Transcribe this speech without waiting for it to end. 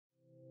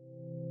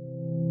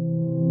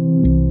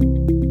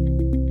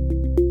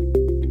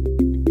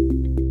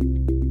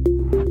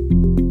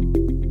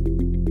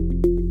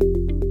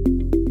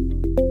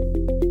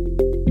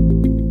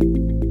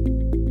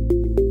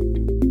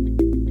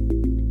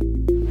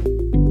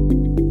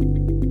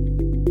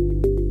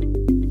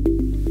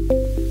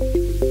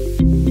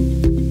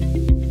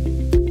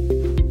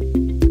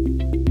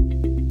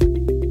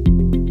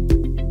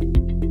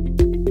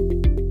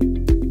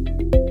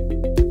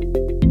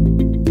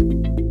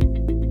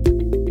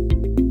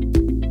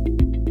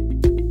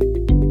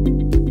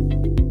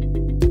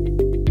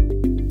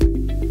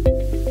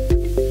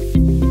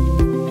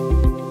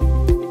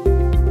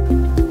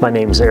My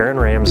name's Aaron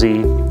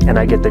Ramsey, and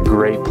I get the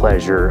great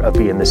pleasure of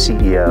being the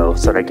CEO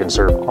so that I can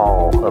serve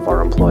all of our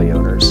employee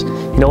owners.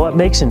 You know what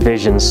makes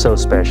Envision so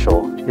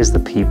special is the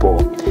people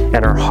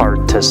and our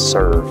heart to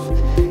serve.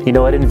 You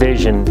know, at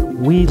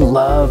Envision, we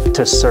love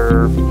to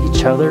serve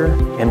each other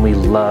and we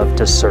love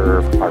to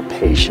serve our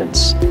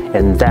patients.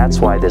 And that's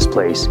why this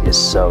place is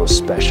so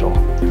special.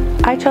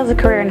 I chose a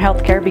career in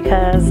healthcare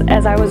because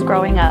as I was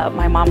growing up,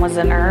 my mom was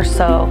a nurse,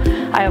 so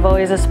I have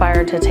always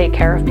aspired to take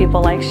care of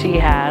people like she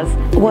has.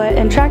 What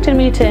attracted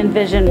me to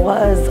Envision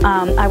was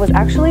I was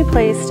actually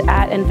placed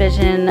at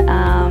Envision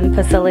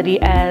facility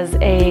as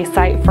a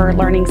site for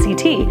learning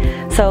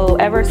CT. So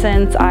ever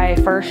since I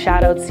first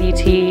shadowed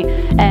CT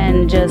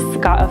and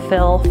just got a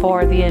feel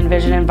for the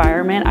Envision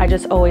environment, I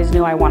just always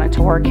knew I wanted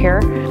to work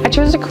here. I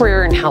chose a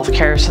career in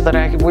healthcare so that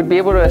I would be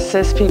able to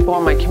assist people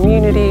in my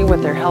community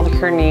with their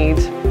healthcare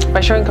needs by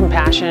showing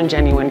compassion and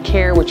genuine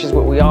care, which is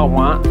what we all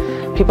want.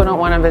 People don't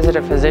want to visit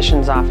a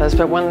physician's office,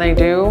 but when they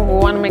do, we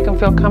want to make them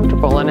feel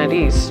comfortable and at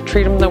ease.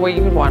 Treat them the way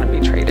you'd want to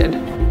be treated.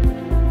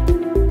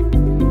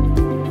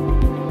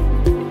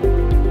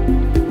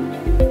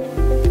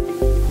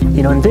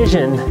 You know,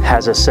 Envision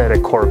has a set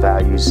of core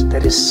values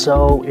that is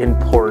so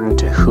important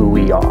to who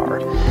we are.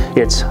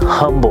 It's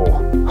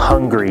humble,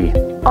 hungry,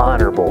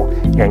 honorable,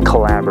 and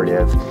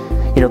collaborative.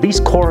 You know, these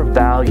core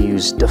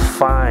values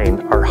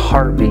define our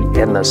heartbeat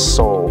and the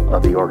soul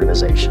of the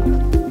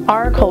organization.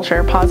 Our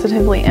culture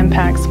positively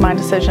impacts my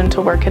decision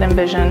to work at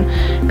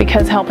Envision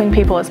because helping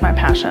people is my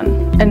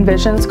passion.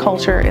 Envision's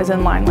culture is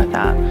in line with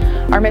that.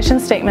 Our mission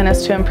statement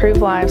is to improve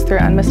lives through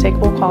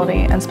unmistakable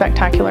quality and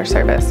spectacular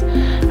service.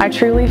 I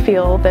truly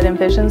feel that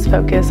Envision's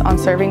focus on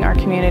serving our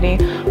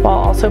community while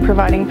also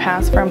providing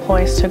paths for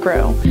employees to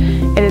grow.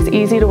 It is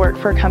easy to work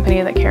for a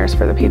company that cares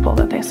for the people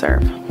that they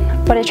serve.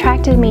 What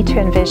attracted me to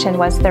Envision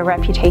was their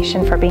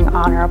reputation for being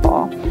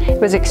honorable.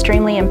 It was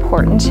extremely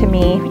important to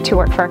me to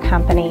work for a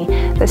company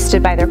that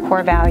stood by their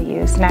core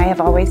values, and I have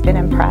always been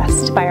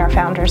impressed by our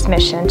founder's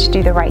mission to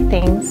do the right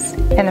things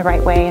in the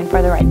right way and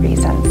for the right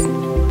reasons.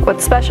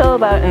 What's special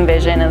about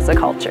Envision is the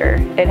culture.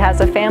 It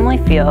has a family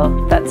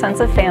feel. That sense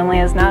of family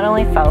is not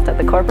only felt at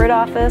the corporate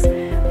office,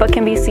 but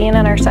can be seen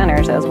in our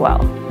centers as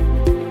well.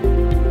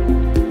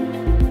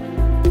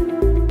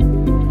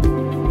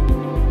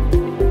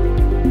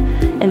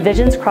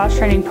 Envision's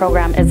cross-training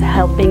program is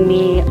helping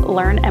me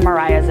learn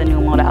MRI as a new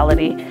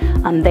modality.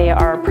 They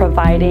are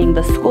providing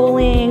the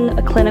schooling,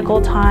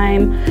 clinical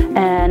time,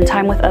 and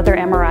time with other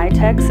MRI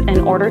techs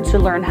in order to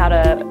learn how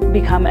to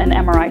become an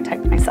MRI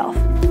tech myself.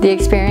 The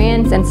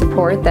experience and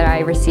support that I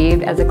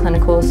received as a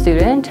clinical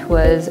student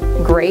was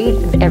great.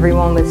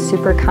 Everyone was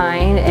super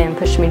kind and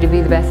pushed me to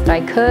be the best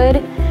that I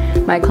could.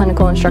 My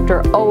clinical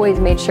instructor always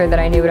made sure that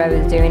I knew what I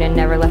was doing and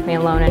never left me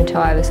alone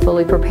until I was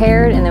fully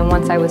prepared. And then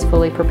once I was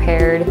fully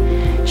prepared,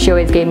 she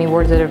always gave me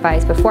words of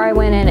advice before I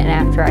went in and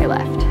after I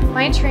left.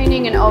 My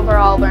training and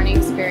overall learning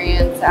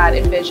experience at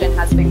Envision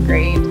has been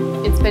great.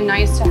 It's been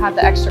nice to have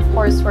the extra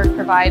coursework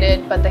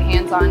provided, but the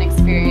hands-on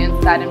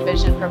experience that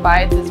Envision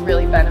provides is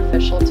really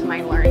beneficial to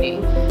my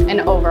learning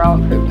and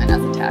overall improvement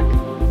as a tech.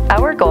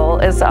 Our goal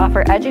is to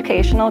offer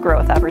educational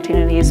growth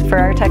opportunities for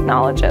our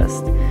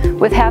technologists.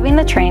 With having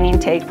the training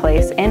take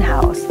place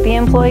in-house, the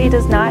employee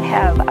does not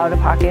have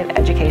out-of-pocket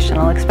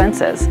educational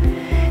expenses.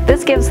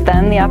 This gives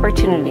them the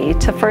opportunity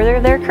to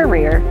further their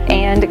career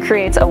and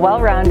creates a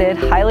well-rounded,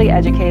 highly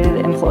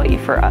educated employee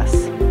for us.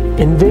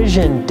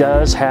 Envision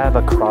does have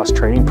a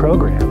cross-training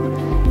program,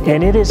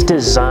 and it is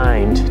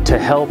designed to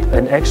help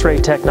an X-ray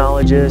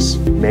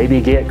technologist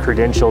maybe get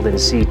credentialed in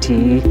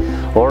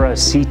CT, or a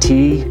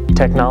CT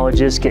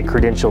technologist get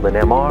credentialed in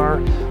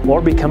MR,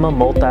 or become a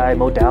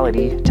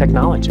multi-modality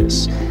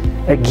technologist.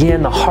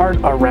 Again, the heart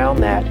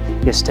around that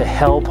is to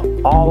help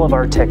all of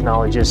our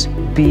technologists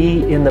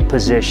be in the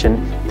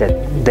position that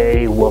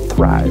they will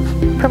thrive.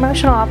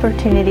 Promotional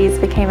opportunities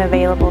became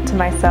available to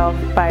myself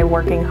by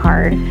working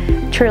hard,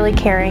 truly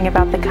caring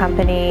about the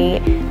company,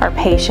 our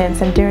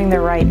patients, and doing the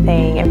right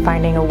thing and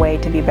finding a way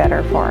to be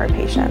better for our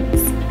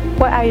patients.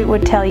 What I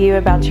would tell you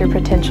about your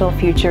potential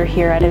future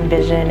here at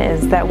Envision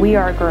is that we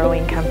are a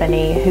growing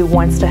company who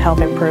wants to help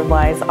improve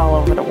lives all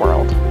over the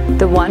world.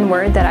 The one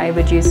word that I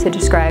would use to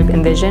describe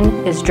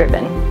Envision is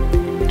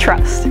driven.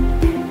 Trust.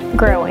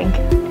 Growing.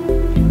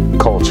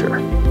 Culture.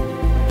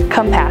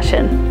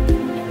 Compassion.